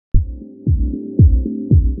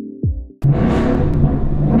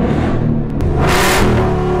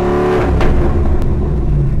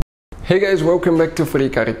Hey guys, welcome back to Free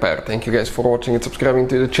Car Repair. Thank you guys for watching and subscribing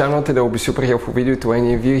to the channel. Today will be super helpful video to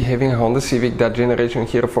any of you having a Honda Civic, that generation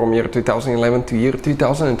here from year 2011 to year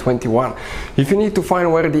 2021. If you need to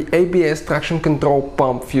find where the ABS traction control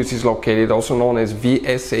pump fuse is located, also known as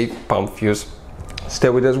VSA pump fuse, stay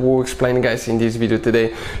with us. We'll explain, guys, in this video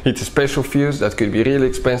today. It's a special fuse that could be really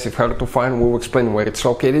expensive, hard to find. We'll explain where it's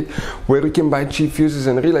located, where you can buy cheap fuses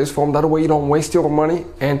and relays from, that way you don't waste your money,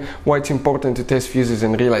 and why it's important to test fuses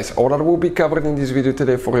and relays. All that will be covered in this video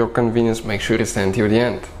today for your convenience. Make sure you stay until the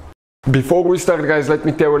end. Before we start, guys, let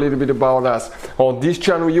me tell you a little bit about us. On this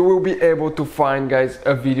channel you will be able to find, guys,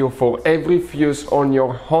 a video for every fuse on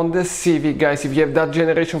your Honda Civic, guys, if you have that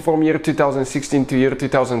generation from year 2016 to year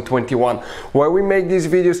 2021. Why we make these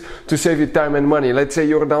videos? To save you time and money. Let's say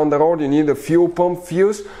you're down the road, you need a fuel pump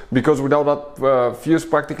fuse, because without that fuse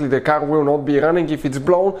practically the car will not be running. If it's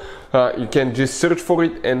blown, you can just search for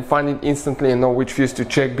it and find it instantly and know which fuse to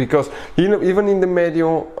check, because even in the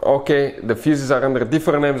manual, okay, the fuses are under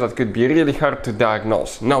different names that could be really hard to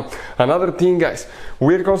diagnose. Now, another thing, guys,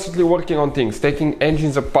 we're constantly working on things, taking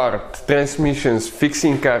engines apart, transmissions,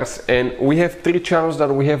 fixing cars, and we have 3 channels that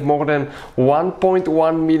we have more than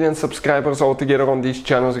 1.1 million subscribers altogether on these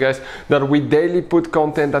channels, guys, that we daily put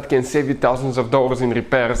content that can save you thousands of dollars in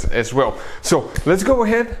repairs as well. So let's go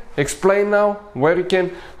ahead, explain now where you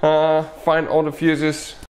can find all the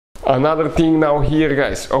fuses. Another thing now here,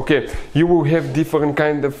 guys, okay, you will have different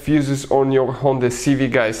kind of fuses on your Honda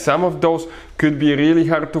Civic, guys. Some of those could be really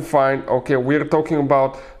hard to find. Okay, we're talking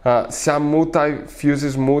about some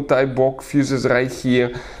multi-fuses, multi-block fuses right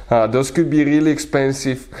here. Those could be really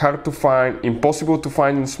expensive, hard to find, impossible to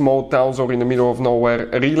find in small towns or in the middle of nowhere.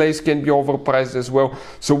 Relays can be overpriced as well.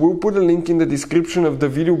 So we'll put a link in the description of the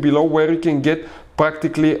video below where you can get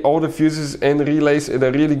practically all the fuses and relays at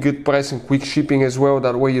a really good price and quick shipping as well.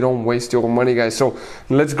 That way you don't waste your money, guys. So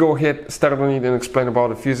let's go ahead, start on it and explain about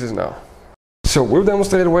the fuses now. So we'll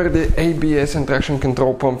demonstrate where the ABS and traction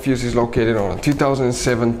control pump fuse is located on a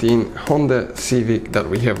 2017 Honda Civic that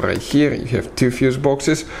we have right here. You have 2 fuse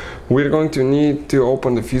boxes. We're going to need to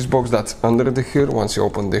open the fuse box that's under the hood. Once you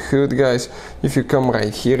open the hood, guys, if you come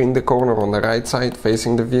right here in the corner on the right side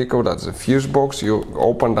facing the vehicle, that's the fuse box. You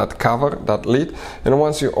open that cover, that lid, and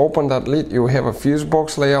once you open that lid, you have a fuse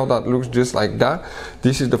box layout that looks just like that.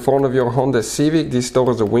 This is the front of your Honda Civic. This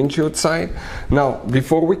stores the windshield side. Now,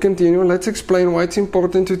 before we continue, let's explain why it's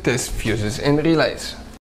important to test fuses and relays.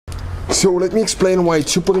 So let me explain why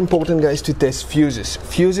it's super important, guys, to test fuses.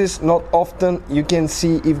 Fuses, not often you can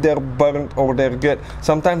see if they're burnt or they're good.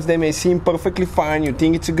 Sometimes they may seem perfectly fine, you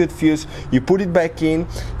think it's a good fuse, you put it back in,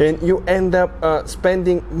 and you end up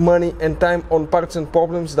spending money and time on parts and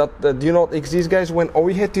problems that do not exist, guys, when all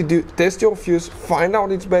you had to do, test your fuse, find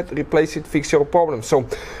out it's bad, replace it, fix your problem. So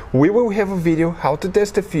we will have a video how to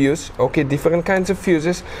test a fuse, okay, different kinds of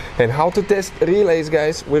fuses, and how to test relays,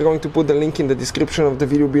 guys. We're going to put the link in the description of the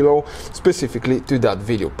video below, specifically to that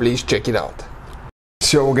video. Please check it out.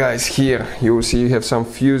 So, guys, here you will see you have some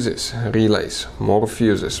fuses, relays, more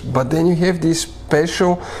fuses, but then you have these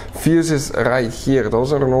special fuses right here.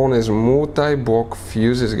 Those are known as multi-block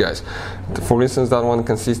fuses, guys. For instance, that one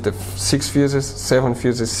consists of 6 fuses, 7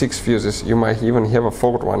 fuses, 6 fuses. You might even have a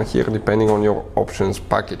 4th one here depending on your options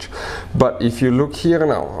package. But if you look here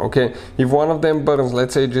now, okay, if one of them burns,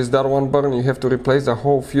 let's say just that one burn, you have to replace the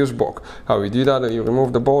whole fuse block. How you do that? You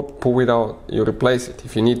remove the bolt, pull it out, you replace it.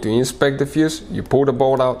 If you need to inspect the fuse, you pull the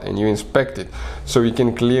bolt out and you inspect it, so you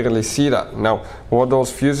can clearly see that. Now, what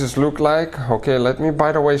those fuses look like, okay, let me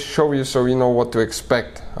by the way show you so you know what to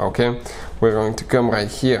expect. Okay, we're going to come right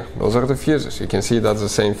here. Those are the fuses. You can see that's the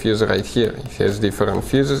same fuse right here. It has different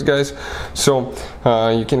fuses, guys, so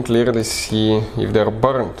you can clearly see if they're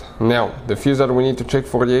burnt. Now, the fuse that we need to check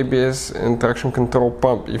for the ABS and traction control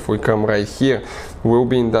pump, if we come right here, will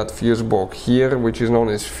be in that fuse block here, which is known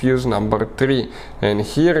as fuse number 3. And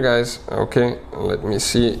here, guys, okay, let me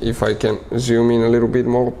see if I can zoom in a little bit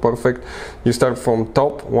more. Perfect. You start from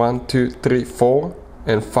top, 1, 2, 3, 4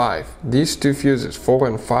 and 5. These 2 fuses, 4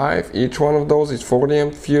 and 5, each one of those is 40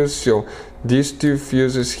 amp fuse, so these 2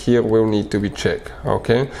 fuses here will need to be checked,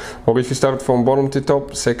 okay? Or if you start from bottom to top,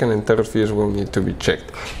 2nd and 3rd fuse will need to be checked.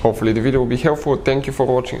 Hopefully the video will be helpful. Thank you for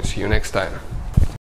watching. See you next time.